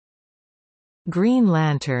Green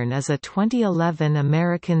Lantern is a 2011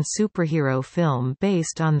 American superhero film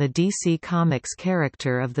based on the DC Comics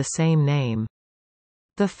character of the same name.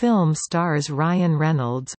 The film stars Ryan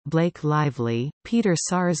Reynolds, Blake Lively, Peter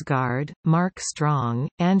Sarsgaard, Mark Strong,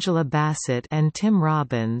 Angela Bassett and Tim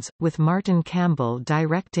Robbins, with Martin Campbell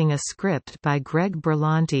directing a script by Greg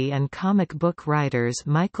Berlanti and comic book writers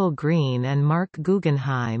Michael Green and Mark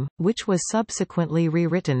Guggenheim, which was subsequently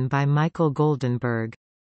rewritten by Michael Goldenberg.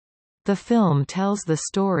 The film tells the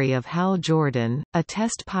story of Hal Jordan, a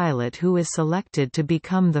test pilot who is selected to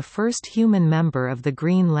become the first human member of the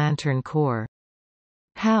Green Lantern Corps.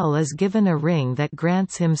 Hal is given a ring that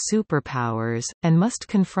grants him superpowers, and must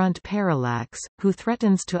confront Parallax, who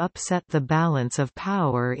threatens to upset the balance of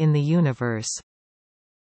power in the universe.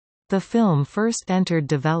 The film first entered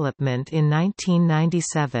development in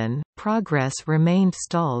 1997. Progress remained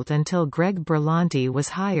stalled until Greg Berlanti was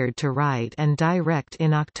hired to write and direct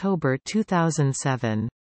in October 2007.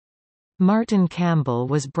 Martin Campbell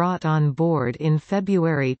was brought on board in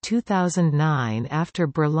February 2009 after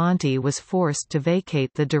Berlanti was forced to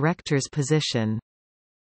vacate the director's position.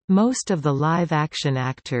 Most of the live-action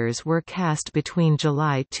actors were cast between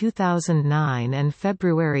July 2009 and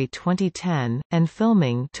February 2010, and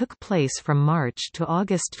filming took place from March to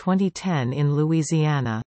August 2010 in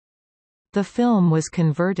Louisiana. The film was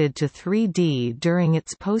converted to 3D during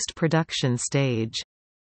its post-production stage.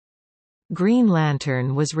 Green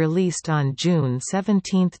Lantern was released on June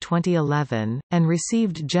 17, 2011, and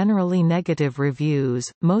received generally negative reviews.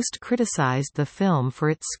 Most criticized the film for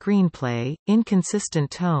its screenplay,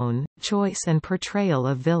 inconsistent tone, choice and portrayal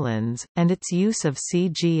of villains, and its use of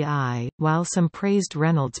CGI, while some praised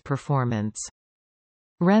Reynolds' performance.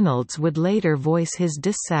 Reynolds would later voice his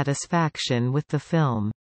dissatisfaction with the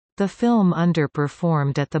film. The film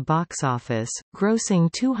underperformed at the box office,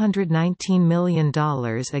 grossing $219 million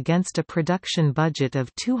against a production budget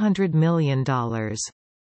of $200 million.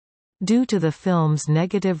 Due to the film's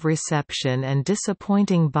negative reception and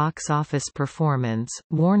disappointing box office performance,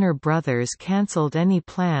 Warner Bros. Cancelled any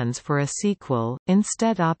plans for a sequel,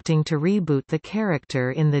 instead opting to reboot the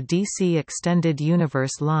character in the DC Extended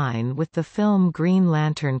Universe line with the film Green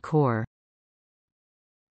Lantern Corps.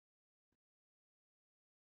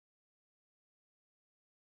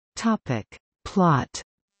 Plot.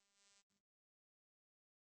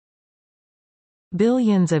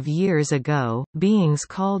 Billions of years ago, beings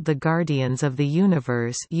called the Guardians of the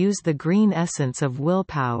Universe use the green essence of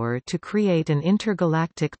willpower to create an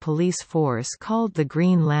intergalactic police force called the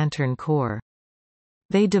Green Lantern Corps.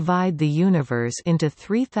 They divide the universe into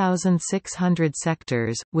 3,600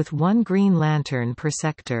 sectors, with one Green Lantern per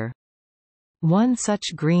sector. One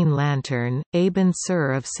such Green Lantern, Aben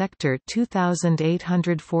Sur of Sector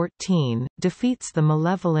 2814, defeats the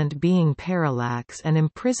malevolent being Parallax and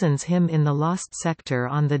imprisons him in the Lost Sector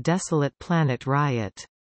on the desolate planet Riot.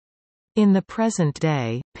 In the present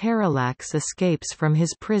day, Parallax escapes from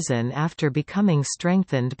his prison after becoming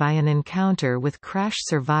strengthened by an encounter with crash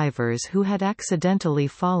survivors who had accidentally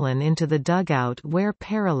fallen into the dugout where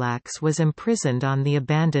Parallax was imprisoned on the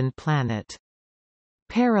abandoned planet.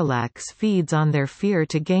 Parallax feeds on their fear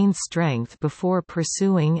to gain strength before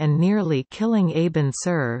pursuing and nearly killing Aben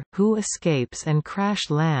Sur, who escapes and crash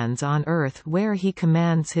lands on Earth where he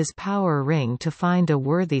commands his power ring to find a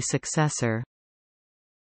worthy successor.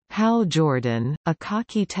 Hal Jordan, a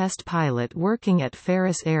cocky test pilot working at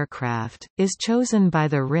Ferris Aircraft, is chosen by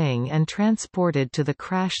the ring and transported to the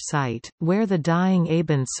crash site, where the dying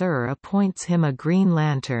Aben Sur appoints him a Green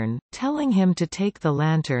Lantern, telling him to take the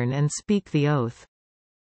lantern and speak the oath.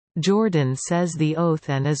 Jordan says the oath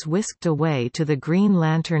and is whisked away to the Green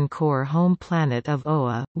Lantern Corps home planet of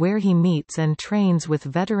Oa, where he meets and trains with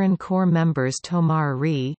veteran Corps members Tomar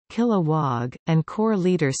Ree, Kilowog, and Corps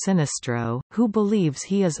leader Sinestro, who believes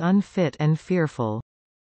he is unfit and fearful.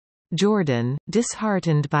 Jordan,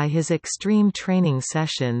 disheartened by his extreme training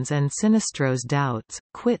sessions and Sinestro's doubts,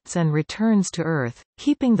 quits and returns to Earth,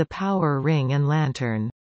 keeping the power ring and lantern.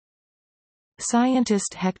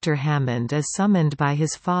 Scientist Hector Hammond is summoned by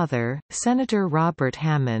his father, Senator Robert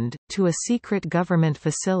Hammond, to a secret government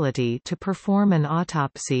facility to perform an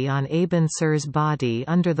autopsy on Aben Sur's body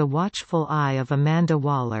under the watchful eye of Amanda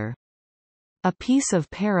Waller. A piece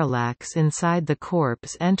of Parallax inside the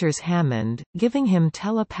corpse enters Hammond, giving him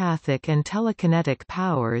telepathic and telekinetic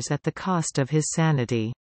powers at the cost of his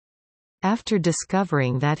sanity. After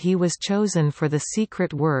discovering that he was chosen for the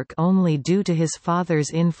secret work only due to his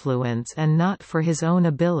father's influence and not for his own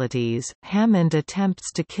abilities, Hammond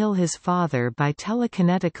attempts to kill his father by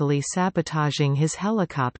telekinetically sabotaging his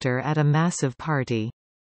helicopter at a massive party.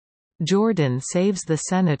 Jordan saves the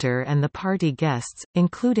senator and the party guests,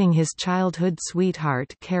 including his childhood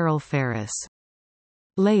sweetheart Carol Ferris.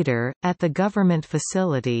 Later, at the government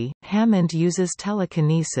facility, Hammond uses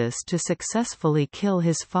telekinesis to successfully kill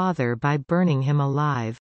his father by burning him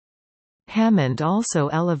alive. Hammond also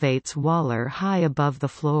elevates Waller high above the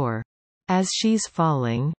floor. As she's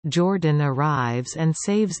falling, Jordan arrives and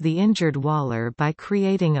saves the injured Waller by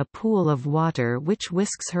creating a pool of water which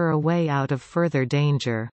whisks her away out of further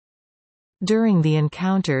danger. During the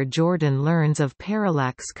encounter, Jordan learns of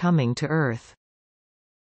Parallax coming to Earth.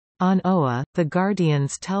 On Oa, the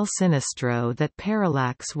Guardians tell Sinestro that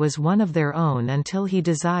Parallax was one of their own until he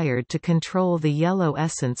desired to control the yellow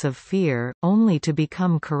essence of fear, only to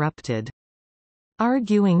become corrupted.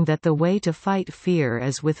 Arguing that the way to fight fear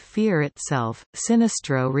is with fear itself,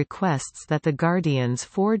 Sinestro requests that the Guardians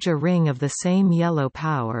forge a ring of the same yellow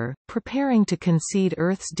power, preparing to concede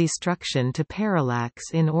Earth's destruction to Parallax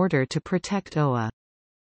in order to protect Oa.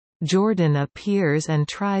 Jordan appears and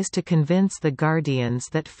tries to convince the Guardians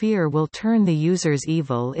that fear will turn the users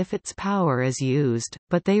evil if its power is used,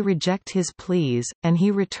 but they reject his pleas, and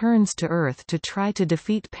he returns to Earth to try to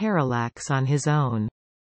defeat Parallax on his own.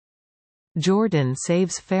 Jordan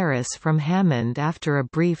saves Ferris from Hammond after a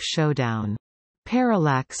brief showdown.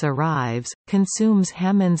 Parallax arrives, consumes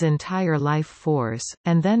Hammond's entire life force,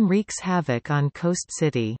 and then wreaks havoc on Coast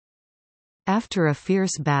City. After a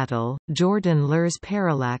fierce battle, Jordan lures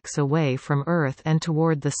Parallax away from Earth and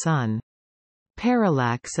toward the Sun.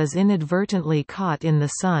 Parallax is inadvertently caught in the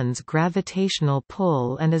Sun's gravitational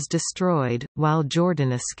pull and is destroyed, while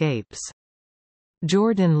Jordan escapes.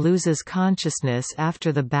 Jordan loses consciousness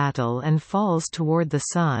after the battle and falls toward the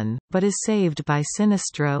Sun, but is saved by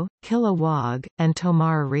Sinestro, Kilowog, and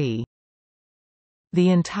Tomar Ree. The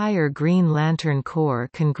entire Green Lantern Corps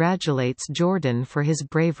congratulates Jordan for his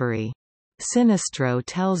bravery. Sinestro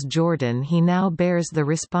tells Jordan he now bears the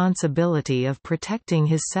responsibility of protecting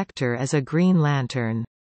his sector as a Green Lantern.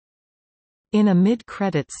 In a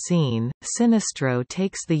mid-credits scene, Sinestro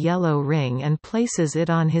takes the yellow ring and places it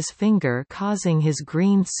on his finger, causing his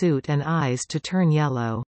green suit and eyes to turn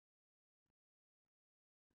yellow.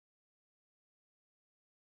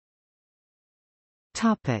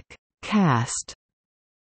 Topic: Cast.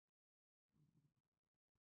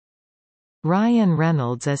 Ryan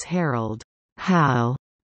Reynolds as Harold Hal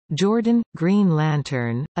Jordan, Green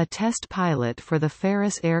Lantern, a test pilot for the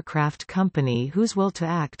Ferris Aircraft Company whose will to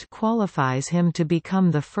act qualifies him to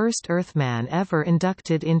become the first Earthman ever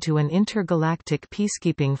inducted into an intergalactic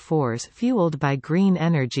peacekeeping force fueled by green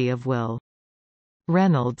energy of will.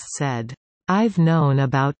 Reynolds said, "I've known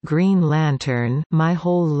about Green Lantern my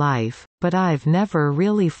whole life, but I've never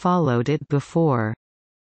really followed it before.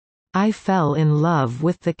 I fell in love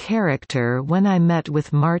with the character when I met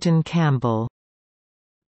with Martin Campbell."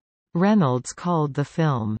 Reynolds called the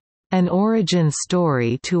film, "an origin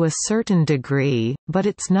story to a certain degree, but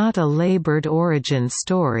it's not a labored origin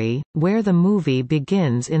story, where the movie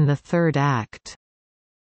begins in the third act.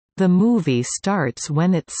 The movie starts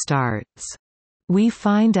when it starts. We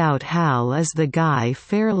find out Hal is the guy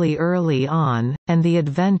fairly early on, and the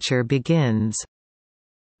adventure begins."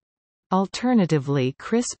 Alternatively,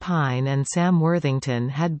 Chris Pine and Sam Worthington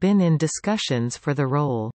had been in discussions for the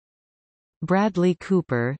role. Bradley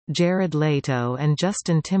Cooper, Jared Leto and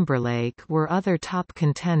Justin Timberlake were other top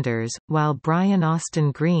contenders, while Brian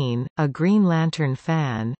Austin Green, a Green Lantern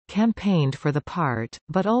fan, campaigned for the part,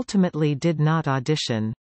 but ultimately did not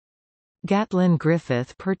audition. Gatlin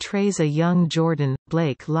Griffith portrays a young Jordan,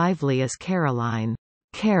 Blake Lively as Caroline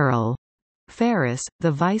Carol Ferris,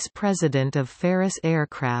 the vice president of Ferris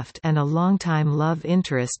Aircraft and a longtime love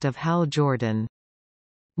interest of Hal Jordan.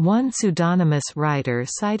 One pseudonymous writer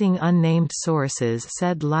citing unnamed sources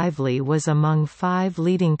said Lively was among 5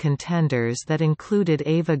 leading contenders that included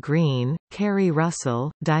Ava Green, Kerry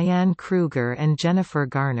Russell, Diane Kruger and Jennifer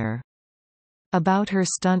Garner. About her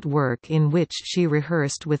stunt work, in which she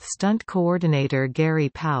rehearsed with stunt coordinator Gary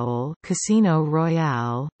Powell, Casino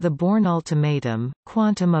Royale, The Bourne Ultimatum,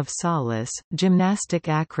 Quantum of Solace, gymnastic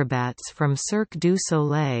acrobats from Cirque du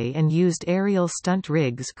Soleil and used aerial stunt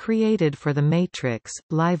rigs created for The Matrix.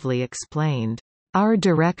 Lively explained, "Our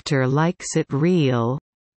director likes it real.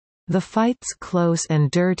 The fight's close and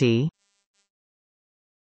dirty.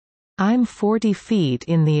 I'm 40 feet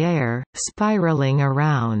in the air, spiraling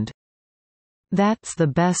around. That's the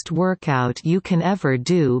best workout you can ever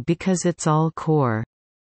do because it's all core.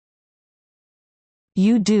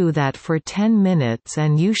 You do that for 10 minutes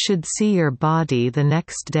and you should see your body the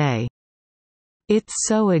next day. It's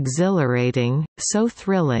so exhilarating, so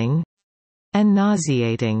thrilling and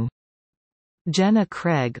nauseating." Jenna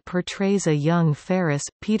Craig portrays a young Ferris.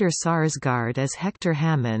 Peter Sarsgaard as Hector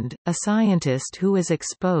Hammond, a scientist who is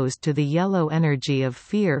exposed to the yellow energy of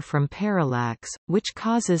fear from parallax, which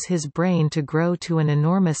causes his brain to grow to an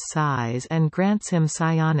enormous size and grants him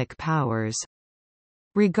psionic powers.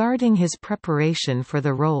 Regarding his preparation for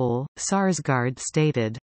the role, Sarsgaard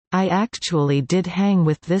stated, "I actually did hang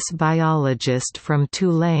with this biologist from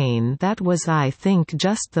Tulane that was I think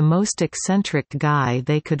just the most eccentric guy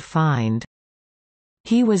they could find.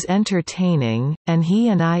 He was entertaining, and he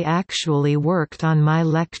and I actually worked on my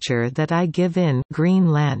lecture that I give in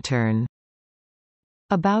Green Lantern."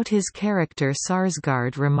 About his character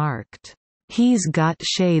Sarsgaard remarked, "He's got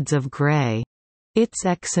shades of gray. It's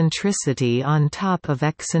eccentricity on top of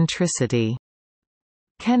eccentricity."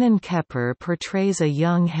 Kenan Kepper portrays a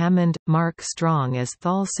young Hammond. Mark Strong as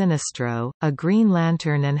Thal Sinestro, a Green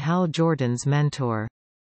Lantern and Hal Jordan's mentor.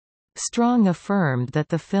 Strong affirmed that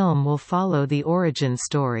the film will follow the origin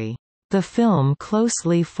story. "The film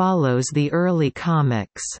closely follows the early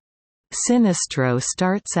comics. Sinestro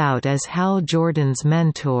starts out as Hal Jordan's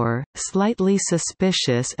mentor, slightly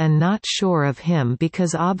suspicious and not sure of him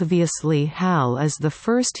because obviously Hal is the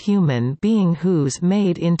first human being who's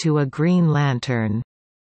made into a Green Lantern.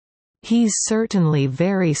 He's certainly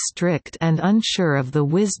very strict and unsure of the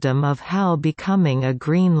wisdom of Hal becoming a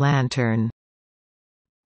Green Lantern."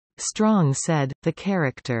 Strong said, "The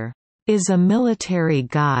character is a military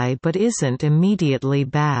guy but isn't immediately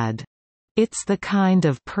bad. It's the kind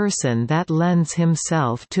of person that lends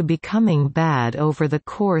himself to becoming bad over the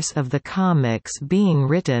course of the comics being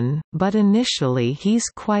written, but initially he's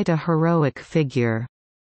quite a heroic figure."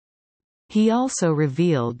 He also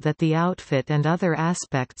revealed that the outfit and other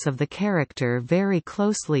aspects of the character very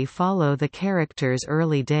closely follow the character's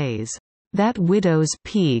early days. That widow's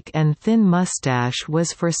peak and thin mustache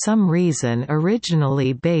was for some reason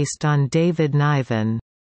originally based on David Niven.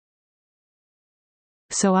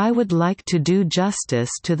 "So I would like to do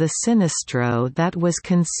justice to the Sinestro that was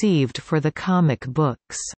conceived for the comic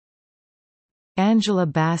books." Angela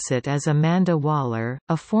Bassett as Amanda Waller,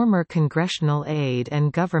 a former congressional aide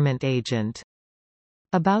and government agent.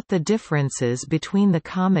 About the differences between the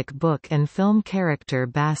comic book and film character,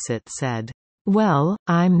 Bassett said, "Well,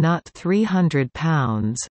 I'm not 300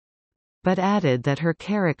 pounds." But added that her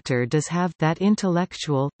character does have that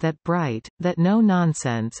intellectual, that bright, that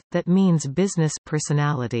no-nonsense, that means business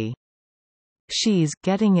personality. She's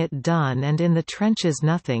getting it done and in the trenches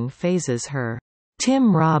nothing phases her.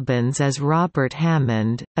 Tim Robbins as Robert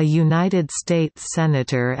Hammond, a United States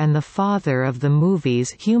Senator and the father of the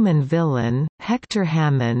movie's human villain, Hector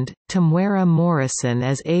Hammond. Tamwara Morrison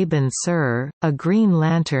as Aben Sur, a Green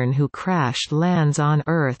Lantern who crash-lands on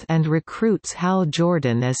Earth and recruits Hal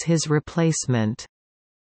Jordan as his replacement.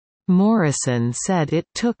 Morrison said it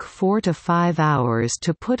took 4 to 5 hours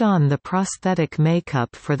to put on the prosthetic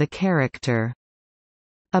makeup for the character.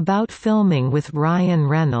 About filming with Ryan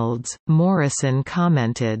Reynolds, Morrison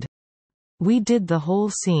commented, "We did the whole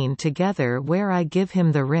scene together where I give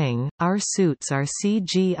him the ring. Our suits are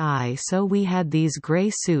CGI, so we had these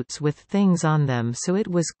gray suits with things on them, so it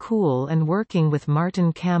was cool, and working with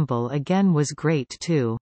Martin Campbell again was great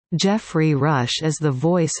too." Jeffrey Rush as the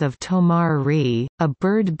voice of Tomar Rhee, a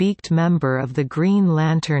bird-beaked member of the Green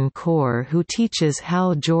Lantern Corps who teaches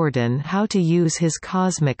Hal Jordan how to use his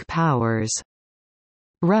cosmic powers.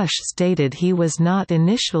 Rush stated he was not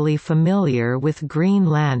initially familiar with Green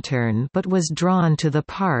Lantern but was drawn to the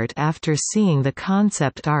part after seeing the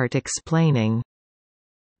concept art explaining.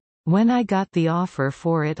 "When I got the offer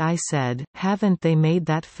for it I said, haven't they made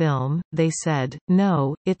that film?" They said,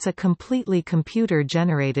 "No, it's a completely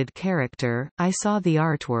computer-generated character." I saw the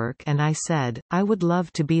artwork and I said, I would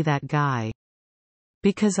love to be that guy.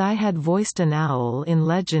 Because I had voiced an owl in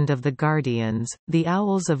Legend of the Guardians, the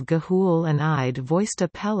owls of Ga'Hoole, and I'd voiced a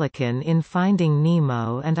pelican in Finding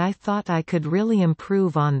Nemo, and I thought I could really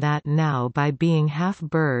improve on that now by being half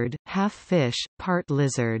bird, half fish, part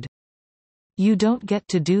lizard. You don't get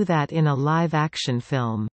to do that in a live-action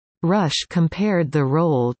film. Rush compared the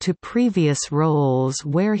role to previous roles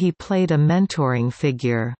where he played a mentoring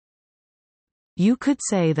figure. You could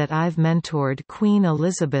say that I've mentored Queen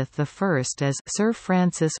Elizabeth I as Sir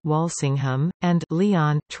Francis Walsingham, and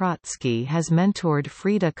Leon Trotsky has mentored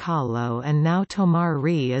Frida Kahlo, and now Tomar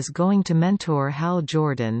Rhee is going to mentor Hal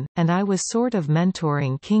Jordan, and I was sort of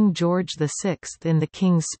mentoring King George VI in the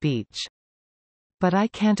King's Speech. But I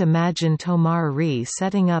can't imagine Tomar Rhee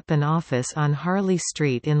setting up an office on Harley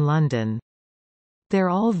Street in London. They're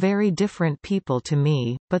all very different people to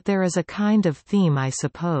me, but there is a kind of theme I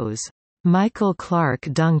suppose. Michael Clark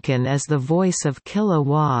Duncan as the voice of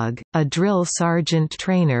Kilowog, a drill sergeant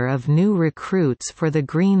trainer of new recruits for the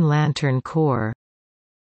Green Lantern Corps.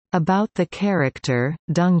 About the character,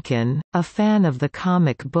 Duncan, a fan of the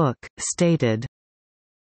comic book, stated,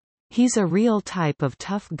 "He's a real type of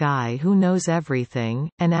tough guy who knows everything,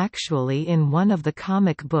 and actually in one of the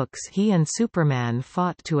comic books he and Superman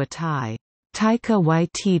fought to a tie." Taika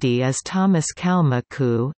Waititi as Thomas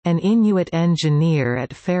Kalmaku, an Inuit engineer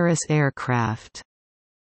at Ferris Aircraft.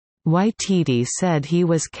 Waititi said he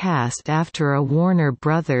was cast after a Warner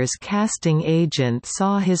Brothers casting agent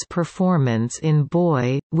saw his performance in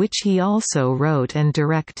Boy, which he also wrote and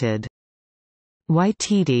directed.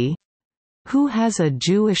 Waititi, who has a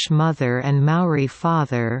Jewish mother and Maori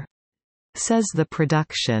father, says the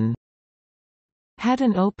production had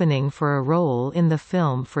an opening for a role in the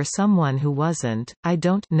film for someone who wasn't, I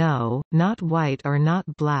don't know, not white or not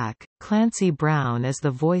black. Clancy Brown as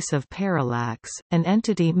the voice of Parallax, an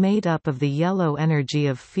entity made up of the yellow energy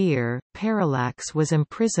of fear. Parallax was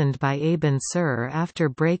imprisoned by Aben Sur after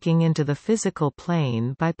breaking into the physical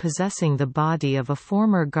plane by possessing the body of a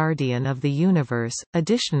former guardian of the universe.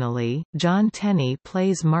 Additionally, John Tenney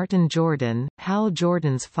plays Martin Jordan, Hal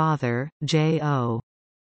Jordan's father. J.O.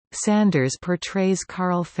 Sanders portrays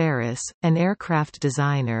Carl Ferris, an aircraft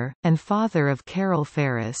designer, and father of Carol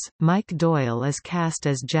Ferris. Mike Doyle is cast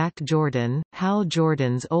as Jack Jordan, Hal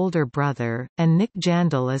Jordan's older brother, and Nick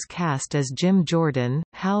Jandal is cast as Jim Jordan,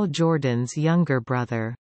 Hal Jordan's younger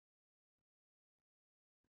brother.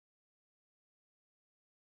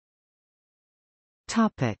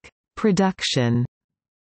 Topic: Production.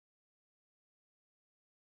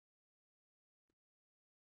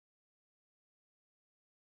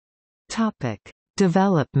 Topic: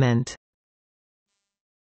 Development.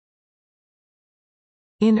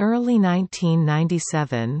 In early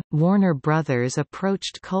 1997, Warner Brothers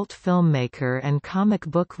approached cult filmmaker and comic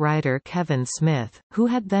book writer Kevin Smith, who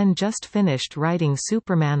had then just finished writing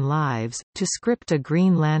Superman Lives, to script a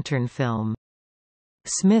Green Lantern film.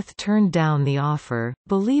 Smith turned down the offer,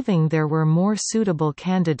 believing there were more suitable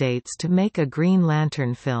candidates to make a Green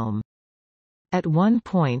Lantern film. At one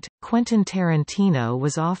point, Quentin Tarantino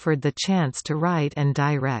was offered the chance to write and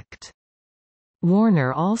direct.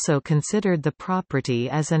 Warner also considered the property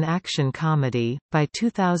as an action comedy. By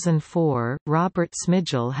 2004, Robert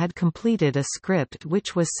Smigel had completed a script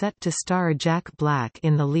which was set to star Jack Black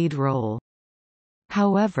in the lead role.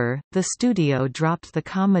 However, the studio dropped the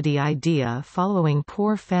comedy idea following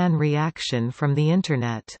poor fan reaction from the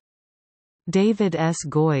Internet. David S.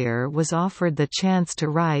 Goyer was offered the chance to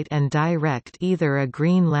write and direct either a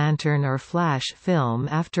Green Lantern or Flash film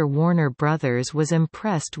after Warner Brothers was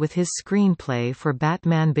impressed with his screenplay for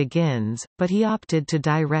Batman Begins, but he opted to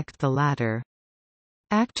direct the latter.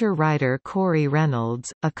 Actor-writer Corey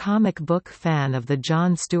Reynolds, a comic book fan of the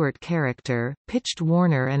Jon Stewart character, pitched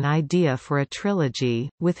Warner an idea for a trilogy,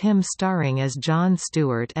 with him starring as Jon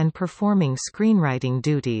Stewart and performing screenwriting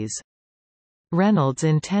duties. Reynolds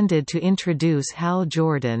intended to introduce Hal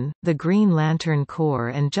Jordan, the Green Lantern Corps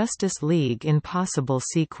and Justice League in possible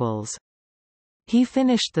sequels. He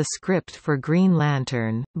finished the script for Green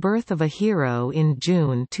Lantern, Birth of a Hero in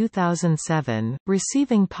June 2007,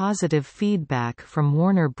 receiving positive feedback from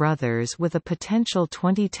Warner Brothers with a potential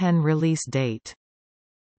 2010 release date.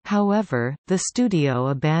 However, the studio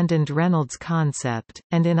abandoned Reynolds' concept,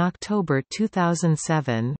 and in October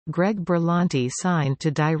 2007, Greg Berlanti signed to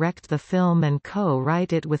direct the film and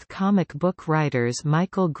co-write it with comic book writers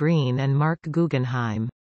Michael Green and Mark Guggenheim.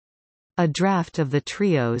 A draft of the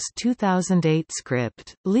trio's 2008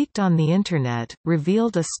 script, leaked on the Internet,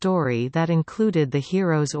 revealed a story that included the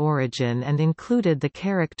hero's origin and included the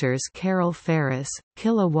characters Carol Ferris,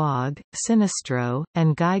 Kilowog, Sinestro,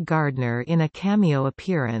 and Guy Gardner in a cameo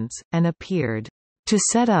appearance, and appeared to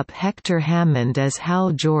set up Hector Hammond as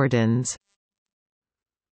Hal Jordan's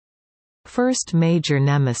first major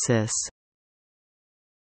nemesis.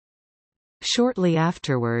 Shortly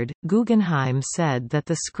afterward, Guggenheim said that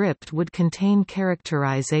the script would contain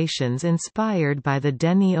characterizations inspired by the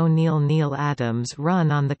Denny O'Neil Neil Adams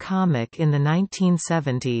run on the comic in the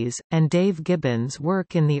 1970s, and Dave Gibbons'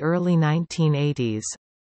 work in the early 1980s.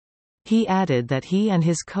 He added that he and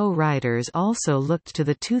his co-writers also looked to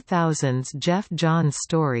the 2000s Jeff Johns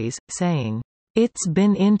stories, saying, "It's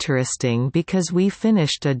been interesting because we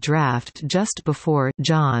finished a draft just before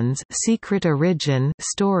John's Secret Origin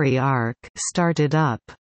story arc started up.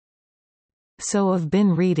 so I've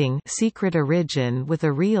been reading Secret Origin with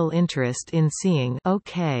a real interest in seeing,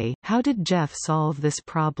 okay, how did Jeff solve this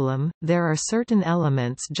problem? There are certain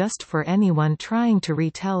elements just for anyone trying to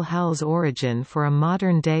retell Hal's origin for a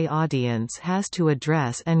modern-day audience has to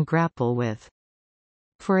address and grapple with.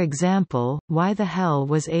 For example, why the hell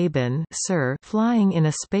was Aben Sir flying in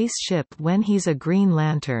a spaceship when he's a Green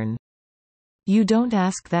Lantern? You don't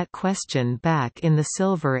ask that question back in the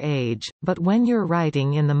Silver Age, but when you're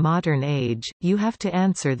writing in the modern age, you have to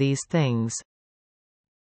answer these things.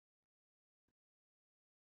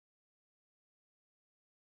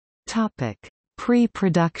 Topic: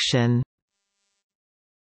 Pre-production.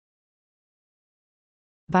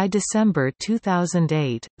 By December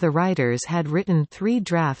 2008, the writers had written 3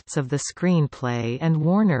 drafts of the screenplay and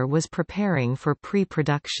Warner was preparing for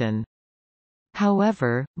pre-production.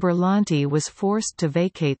 However, Berlanti was forced to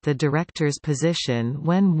vacate the director's position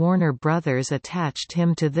when Warner Brothers attached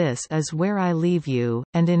him to This Is Where I Leave You,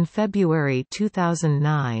 and in February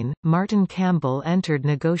 2009, Martin Campbell entered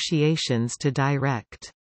negotiations to direct.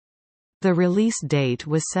 The release date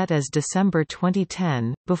was set as December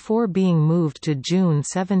 2010, before being moved to June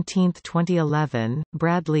 17, 2011.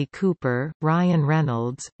 Bradley Cooper, Ryan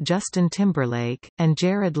Reynolds, Justin Timberlake, and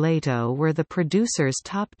Jared Leto were the producers'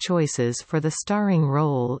 top choices for the starring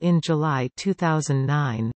role in July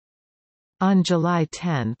 2009. On July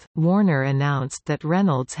 10, Warner announced that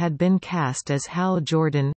Reynolds had been cast as Hal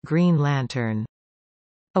Jordan, Green Lantern.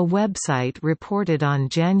 A website reported on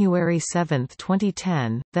January 7,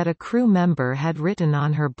 2010, that a crew member had written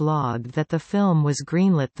on her blog that the film was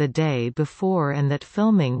greenlit the day before and that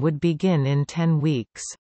filming would begin in 10 weeks.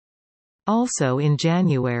 Also in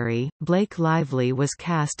January, Blake Lively was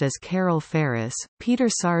cast as Carol Ferris, Peter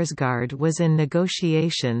Sarsgaard was in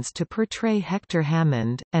negotiations to portray Hector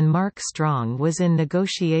Hammond, and Mark Strong was in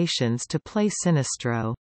negotiations to play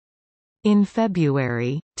Sinestro. In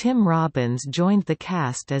February, Tim Robbins joined the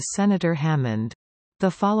cast as Senator Hammond.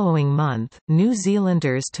 The following month, New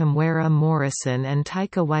Zealanders Tamwera Morrison and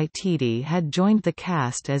Taika Waititi had joined the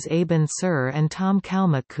cast as Aben Sir and Tom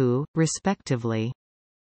Kalmaku, respectively.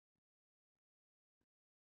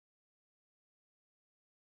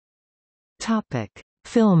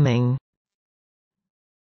 Filming.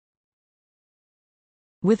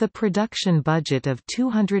 With a production budget of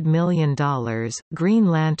 $200 million, Green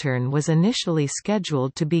Lantern was initially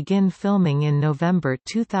scheduled to begin filming in November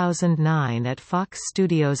 2009 at Fox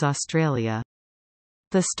Studios Australia.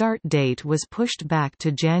 The start date was pushed back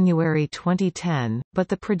to January 2010, but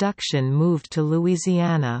the production moved to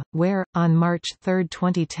Louisiana, where, on March 3,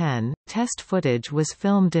 2010, test footage was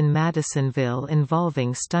filmed in Madisonville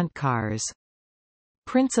involving stunt cars.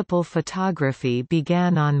 Principal photography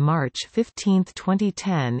began on March 15,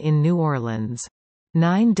 2010 in New Orleans.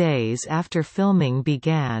 9 days after filming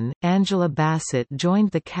began, Angela Bassett joined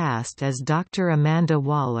the cast as Dr. Amanda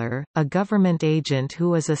Waller, a government agent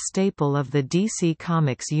who is a staple of the DC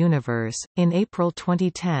Comics universe. In April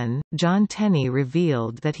 2010, John Tenney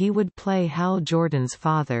revealed that he would play Hal Jordan's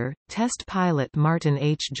father, test pilot Martin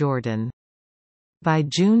H. Jordan. By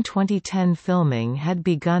June 2010, filming had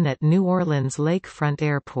begun at New Orleans Lakefront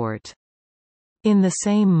Airport. In the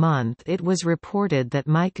same month it was reported that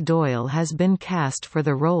Mike Doyle has been cast for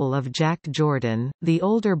the role of Jack Jordan, the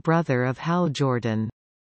older brother of Hal Jordan.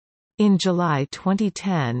 In July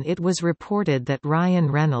 2010 it was reported that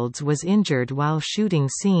Ryan Reynolds was injured while shooting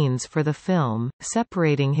scenes for the film,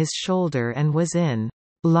 separating his shoulder and was in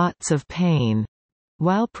 "lots of pain"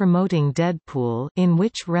 while promoting Deadpool, in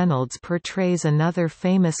which Reynolds portrays another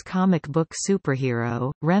famous comic book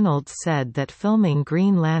superhero. Reynolds said that filming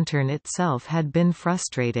Green Lantern itself had been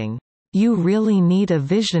frustrating. "You really need a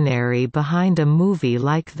visionary behind a movie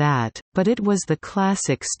like that, but it was the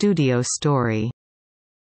classic studio story.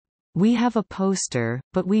 We have a poster,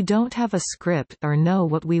 but we don't have a script or know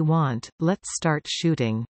what we want, let's start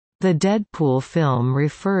shooting." The Deadpool film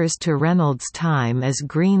refers to Reynolds' time as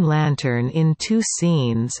Green Lantern in 2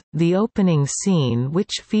 scenes, the opening scene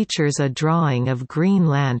which features a drawing of Green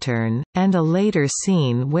Lantern, and a later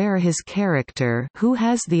scene where his character, who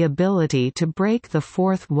has the ability to break the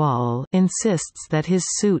fourth wall, insists that his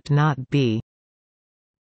suit not be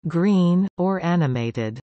green, or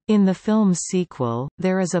animated. In the film's sequel,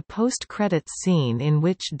 there is a post-credits scene in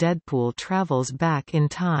which Deadpool travels back in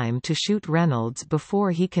time to shoot Reynolds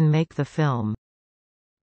before he can make the film.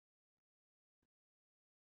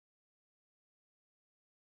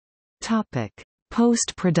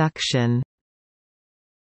 Post-production.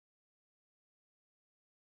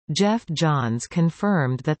 Jeff Johns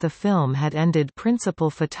confirmed that the film had ended principal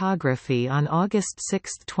photography on August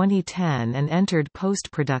 6, 2010 and entered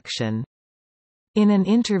post-production. In an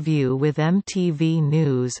interview with MTV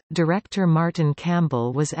News, director Martin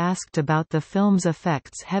Campbell was asked about the film's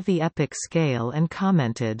effects' heavy epic scale and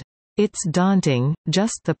commented, "It's daunting,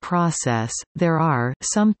 just the process. There are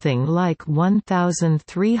something like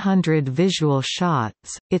 1,300 visual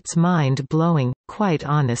shots. It's mind-blowing, quite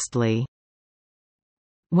honestly."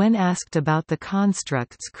 When asked about the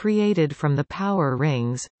constructs created from the power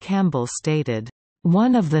rings, Campbell stated,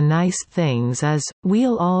 "One of the nice things is,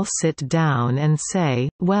 we'll all sit down and say,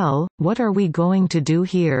 well, what are we going to do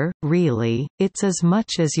here, really? It's as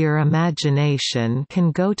much as your imagination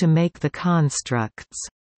can go to make the constructs."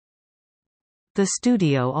 The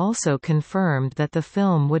studio also confirmed that the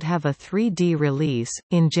film would have a 3D release.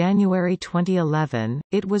 In January 2011,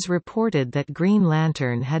 it was reported that Green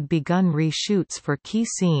Lantern had begun reshoots for key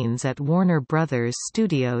scenes at Warner Bros.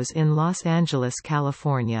 Studios in Los Angeles,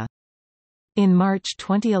 California. In March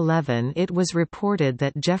 2011, it was reported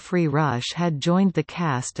that Jeffrey Rush had joined the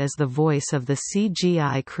cast as the voice of the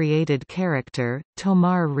CGI-created character,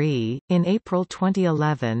 Tomar Rhee. In April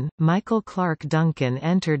 2011, Michael Clark Duncan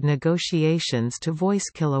entered negotiations to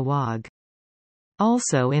voice Kilowog.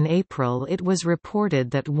 Also in April, it was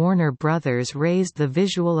reported that Warner Bros. Raised the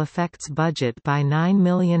visual effects budget by $9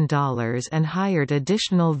 million and hired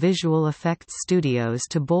additional visual effects studios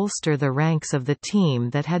to bolster the ranks of the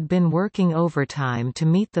team that had been working overtime to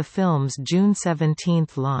meet the film's June 17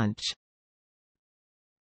 launch.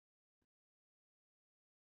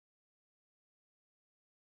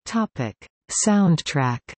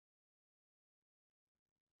 Soundtrack.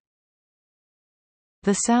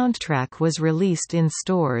 The soundtrack was released in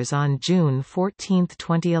stores on June 14,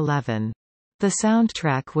 2011. The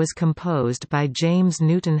soundtrack was composed by James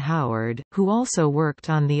Newton Howard, who also worked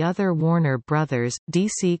on the other Warner Bros.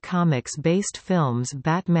 DC Comics-based films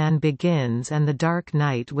Batman Begins and The Dark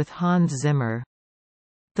Knight with Hans Zimmer.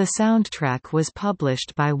 The soundtrack was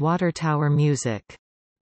published by Watertower Music.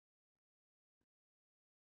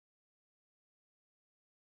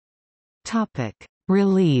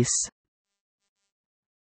 Release.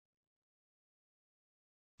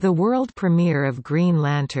 The world premiere of Green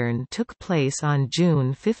Lantern took place on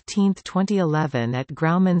June 15, 2011 at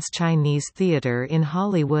Grauman's Chinese Theatre in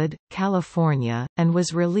Hollywood, California, and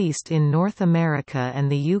was released in North America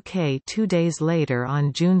and the UK 2 days later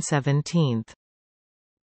on June 17.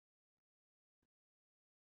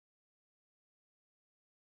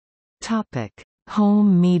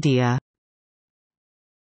 Home media.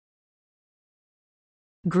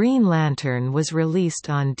 Green Lantern was released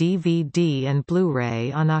on DVD and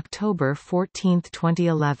Blu-ray on October 14,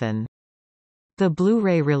 2011. The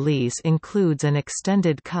Blu-ray release includes an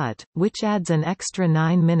extended cut, which adds an extra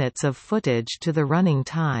 9 minutes of footage to the running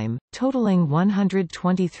time, totaling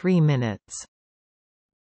 123 minutes.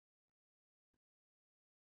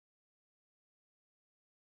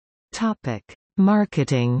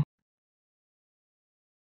 Marketing.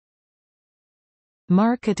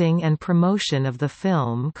 Marketing and promotion of the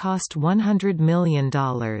film cost $100 million.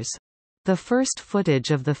 The first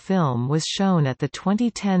footage of the film was shown at the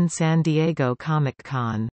 2010 San Diego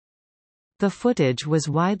Comic-Con. The footage was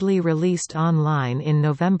widely released online in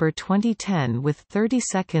November 2010 with 30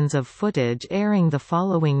 seconds of footage airing the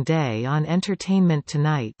following day on Entertainment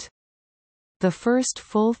Tonight. The first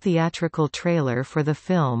full theatrical trailer for the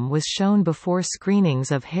film was shown before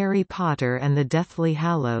screenings of Harry Potter and the Deathly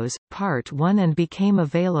Hallows, Part 1 and became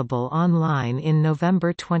available online in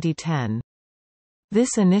November 2010.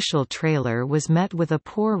 This initial trailer was met with a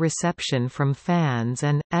poor reception from fans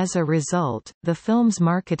and, as a result, the film's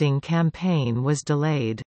marketing campaign was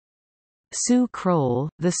delayed. Sue Kroll,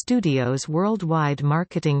 the studio's worldwide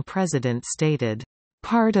marketing president, stated,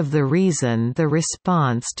 "Part of the reason the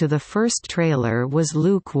response to the first trailer was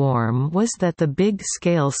lukewarm was that the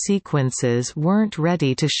big-scale sequences weren't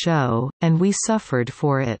ready to show, and we suffered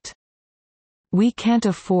for it. We can't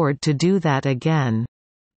afford to do that again."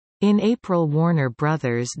 In April, Warner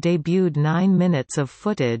Bros. Debuted 9 minutes of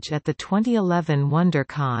footage at the 2011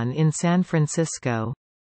 WonderCon in San Francisco.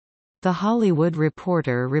 The Hollywood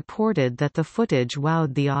Reporter reported that the footage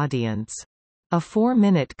wowed the audience. A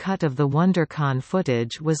 4-minute cut of the WonderCon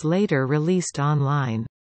footage was later released online.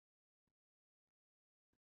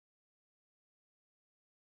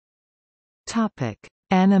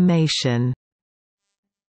 Animation.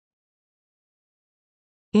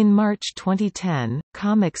 In March 2010,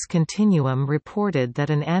 Comics Continuum reported that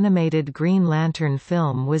an animated Green Lantern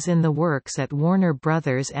film was in the works at Warner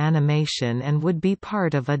Bros. Animation and would be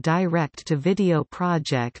part of a direct-to-video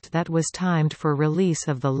project that was timed for release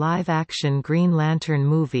of the live-action Green Lantern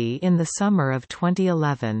movie in the summer of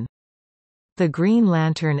 2011. The Green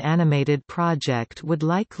Lantern animated project would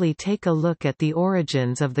likely take a look at the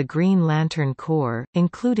origins of the Green Lantern Corps,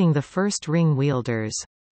 including the first ring-wielders.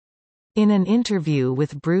 In an interview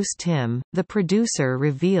with Bruce Timm, the producer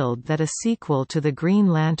revealed that a sequel to the Green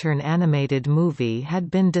Lantern animated movie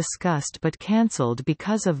had been discussed but cancelled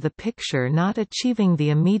because of the picture not achieving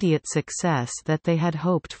the immediate success that they had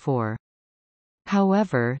hoped for.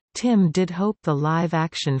 However, Timm did hope the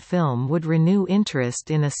live-action film would renew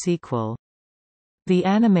interest in a sequel. The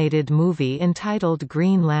animated movie entitled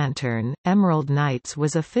Green Lantern, Emerald Knights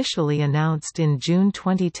was officially announced in June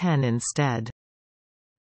 2010 instead.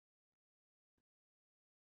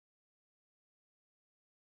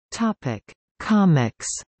 Comics.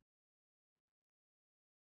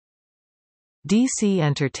 DC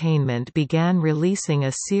Entertainment began releasing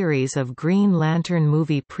a series of Green Lantern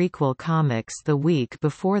movie prequel comics the week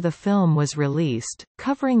before the film was released,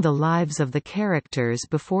 covering the lives of the characters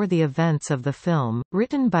before the events of the film,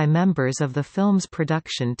 written by members of the film's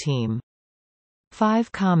production team.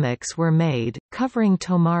 5 comics were made, covering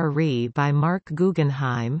Tomar-Re by Mark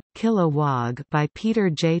Guggenheim, Kilowog by Peter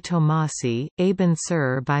J. Tomasi, Aben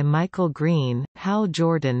Sur by Michael Green, Hal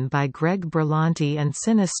Jordan by Greg Berlanti and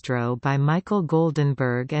Sinestro by Michael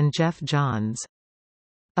Goldenberg and Jeff Johns.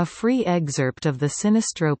 A free excerpt of the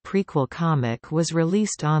Sinestro prequel comic was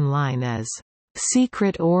released online as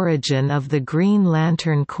Secret Origin of the Green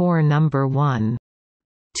Lantern Corps No. 1,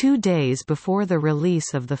 2 days before the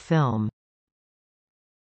release of the film.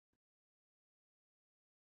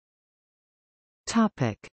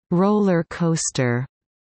 Roller coaster.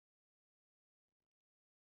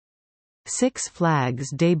 Six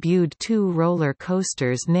Flags debuted 2 roller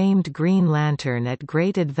coasters named Green Lantern at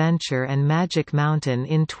Great Adventure and Magic Mountain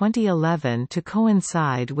in 2011 to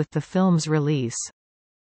coincide with the film's release.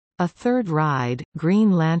 A third ride,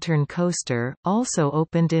 Green Lantern Coaster, also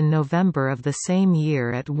opened in November of the same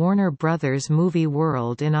year at Warner Bros. Movie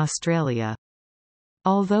World in Australia.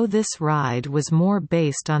 Although this ride was more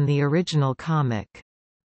based on the original comic.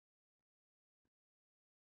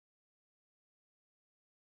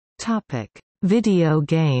 Video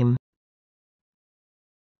game.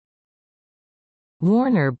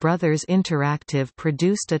 Warner Bros. Interactive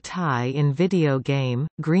produced a tie-in video game,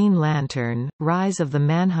 Green Lantern, Rise of the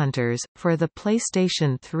Manhunters, for the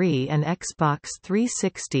PlayStation 3 and Xbox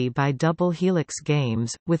 360 by Double Helix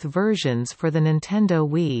Games, with versions for the Nintendo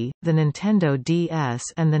Wii, the Nintendo DS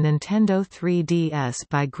and the Nintendo 3DS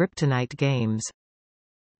by Kryptonite Games.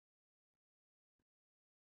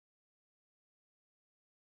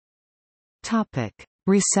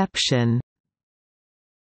 Reception.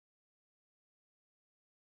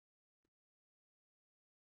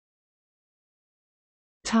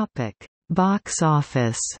 Box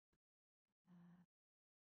office.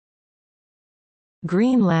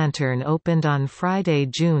 Green Lantern opened on Friday,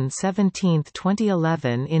 June 17,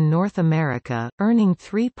 2011 in North America, earning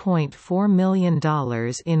 $3.4 million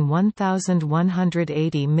in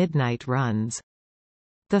 1,180 midnight runs.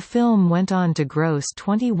 The film went on to gross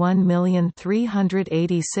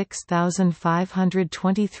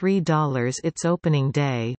 $21,386,523 its opening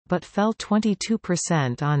day, but fell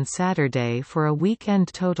 22% on Saturday for a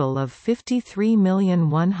weekend total of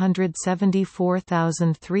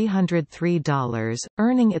 $53,174,303,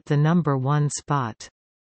 earning it the number 1 spot.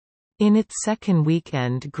 In its second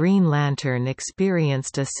weekend, Green Lantern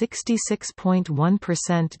experienced a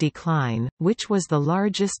 66.1% decline, which was the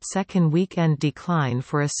largest second weekend decline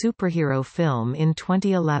for a superhero film in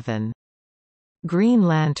 2011. Green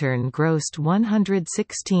Lantern grossed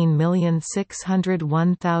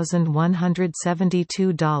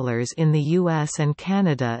 $116,601,172 in the US and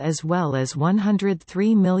Canada as well as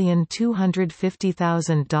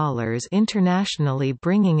 $103,250,000 internationally,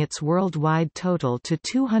 bringing its worldwide total to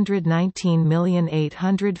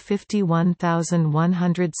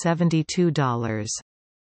 $219,851,172.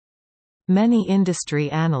 Many industry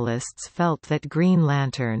analysts felt that Green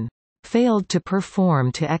Lantern failed to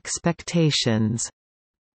perform to expectations.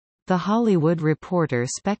 The Hollywood Reporter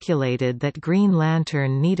speculated that Green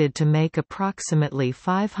Lantern needed to make approximately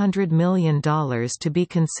 $500 million to be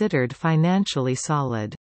considered financially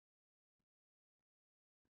solid.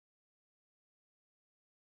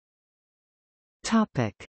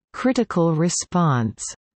 Critical response.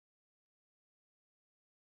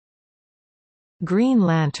 Green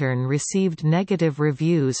Lantern received negative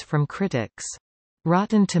reviews from critics.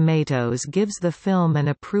 Rotten Tomatoes gives the film an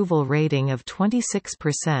approval rating of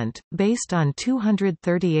 26%, based on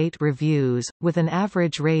 238 reviews, with an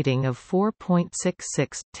average rating of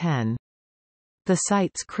 4.66/10. The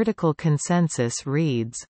site's critical consensus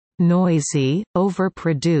reads, Noisy,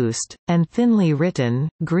 overproduced, and thinly written,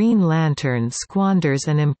 Green Lantern squanders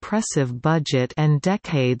an impressive budget and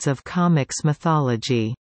decades of comics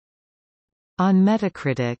mythology. On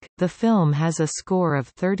Metacritic, the film has a score of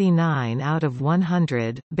 39 out of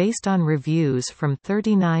 100, based on reviews from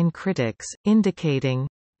 39 critics, indicating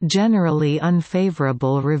generally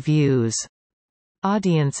unfavorable reviews.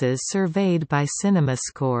 Audiences surveyed by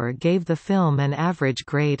CinemaScore gave the film an average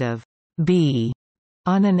grade of B.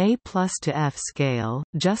 On an A+ to F scale.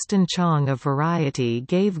 Justin Chong of Variety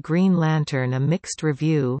gave Green Lantern a mixed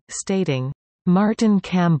review, stating, "Martin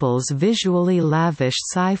Campbell's visually lavish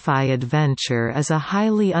sci-fi adventure is a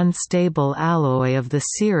highly unstable alloy of the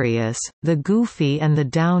serious, the goofy and the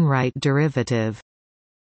downright derivative."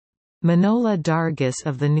 Manohla Dargis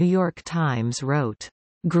of The New York Times wrote,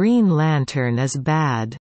 "Green Lantern is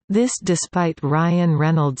bad. This despite Ryan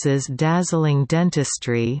Reynolds's dazzling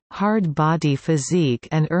dentistry, hard body physique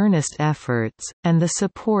and earnest efforts, and the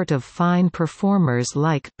support of fine performers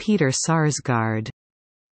like Peter Sarsgaard.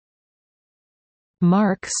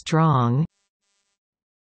 Mark Strong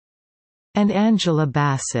and Angela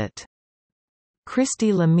Bassett."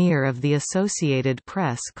 Christy Lemire of the Associated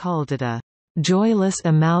Press called it a joyless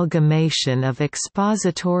amalgamation of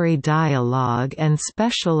expository dialogue and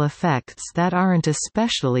special effects that aren't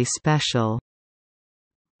especially special.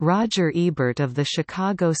 Roger Ebert of the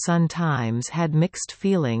Chicago Sun-Times had mixed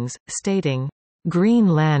feelings, stating, "Green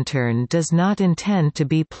Lantern does not intend to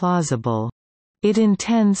be plausible. It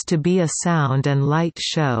intends to be a sound and light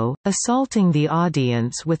show, assaulting the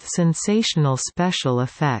audience with sensational special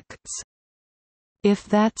effects. If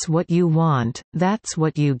that's what you want, that's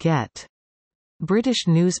what you get." British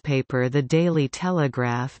newspaper The Daily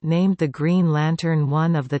Telegraph named The Green Lantern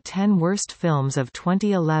one of the 10 worst films of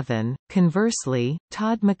 2011. Conversely,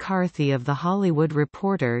 Todd McCarthy of The Hollywood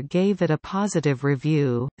Reporter gave it a positive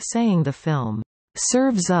review, saying the film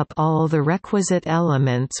serves up all the requisite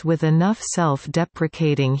elements with enough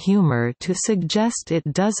self-deprecating humor to suggest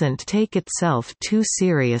it doesn't take itself too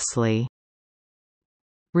seriously.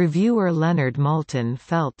 Reviewer Leonard Maltin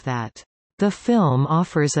felt that the film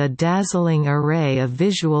offers a dazzling array of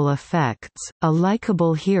visual effects, a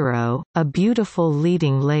likable hero, a beautiful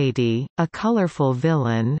leading lady, a colorful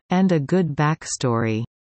villain, and a good backstory.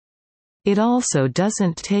 It also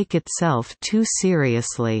doesn't take itself too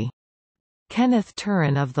seriously. Kenneth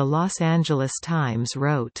Turan of the Los Angeles Times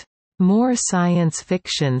wrote, "More science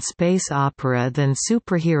fiction space opera than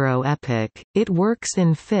superhero epic, it works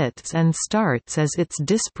in fits and starts as its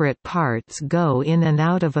disparate parts go in and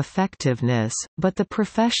out of effectiveness, but the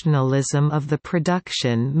professionalism of the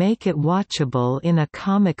production make it watchable in a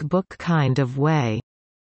comic book kind of way."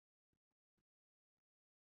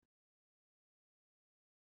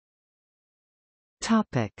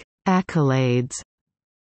 Accolades.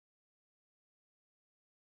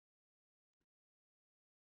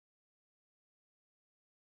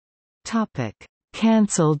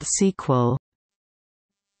 Cancelled sequel.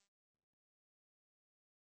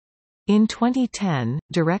 In 2010,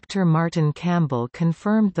 director Martin Campbell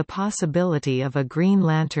confirmed the possibility of a Green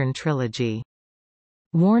Lantern trilogy.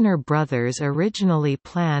 Warner Brothers originally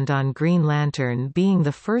planned on Green Lantern being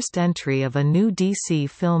the first entry of a new DC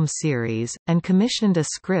film series, and commissioned a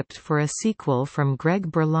script for a sequel from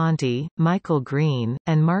Greg Berlanti, Michael Green,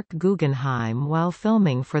 and Mark Guggenheim while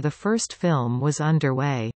filming for the first film was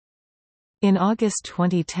underway. In August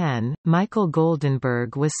 2010, Michael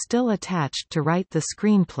Goldenberg was still attached to write the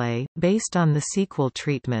screenplay, based on the sequel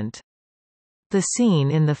treatment. The scene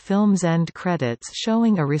in the film's end credits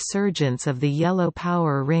showing a resurgence of the Yellow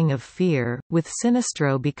Power Ring of Fear, with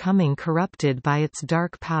Sinestro becoming corrupted by its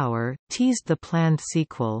dark power, teased the planned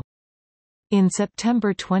sequel. In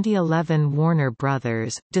September 2011, Warner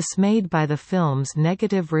Brothers, dismayed by the film's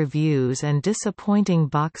negative reviews and disappointing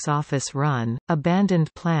box office run,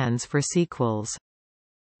 abandoned plans for sequels.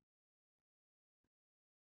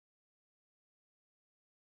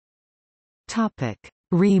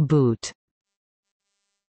 Reboot.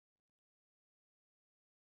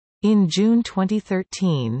 In June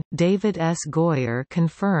 2013, David S. Goyer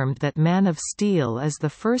confirmed that Man of Steel is the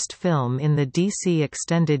first film in the DC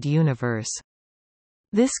Extended Universe.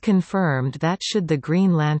 This confirmed that should the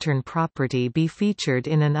Green Lantern property be featured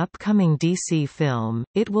in an upcoming DC film,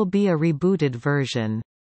 it will be a rebooted version.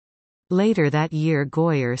 Later that year,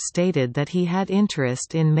 Goyer stated that he had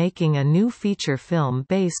interest in making a new feature film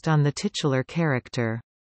based on the titular character.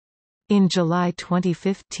 In July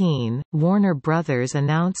 2015, Warner Brothers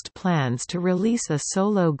announced plans to release a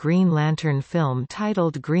solo Green Lantern film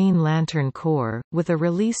titled Green Lantern Corps, with a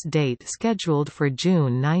release date scheduled for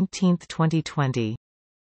June 19, 2020.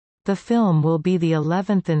 The film will be the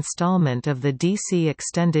 11th installment of the DC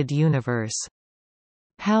Extended Universe.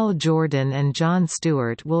 Hal Jordan and Jon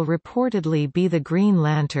Stewart will reportedly be the Green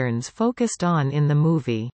Lanterns focused on in the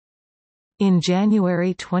movie. In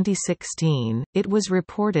January 2016, it was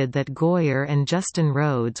reported that Goyer and Justin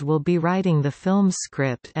Rhodes will be writing the film's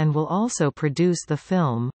script and will also produce the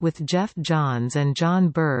film, with Jeff Johns and John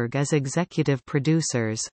Berg as executive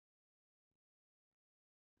producers.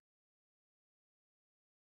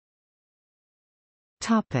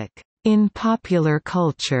 In popular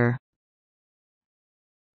culture.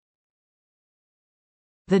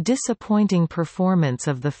 The disappointing performance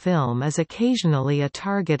of the film is occasionally a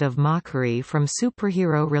target of mockery from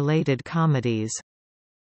superhero-related comedies.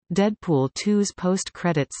 Deadpool 2's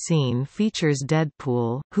post-credits scene features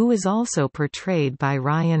Deadpool, who is also portrayed by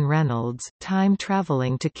Ryan Reynolds,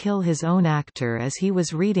 time-traveling to kill his own actor as he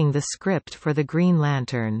was reading the script for the Green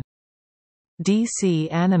Lantern. DC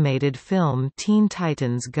animated film Teen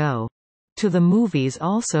Titans Go! To the movies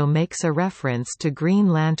also makes a reference to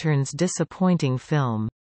Green Lantern's disappointing film.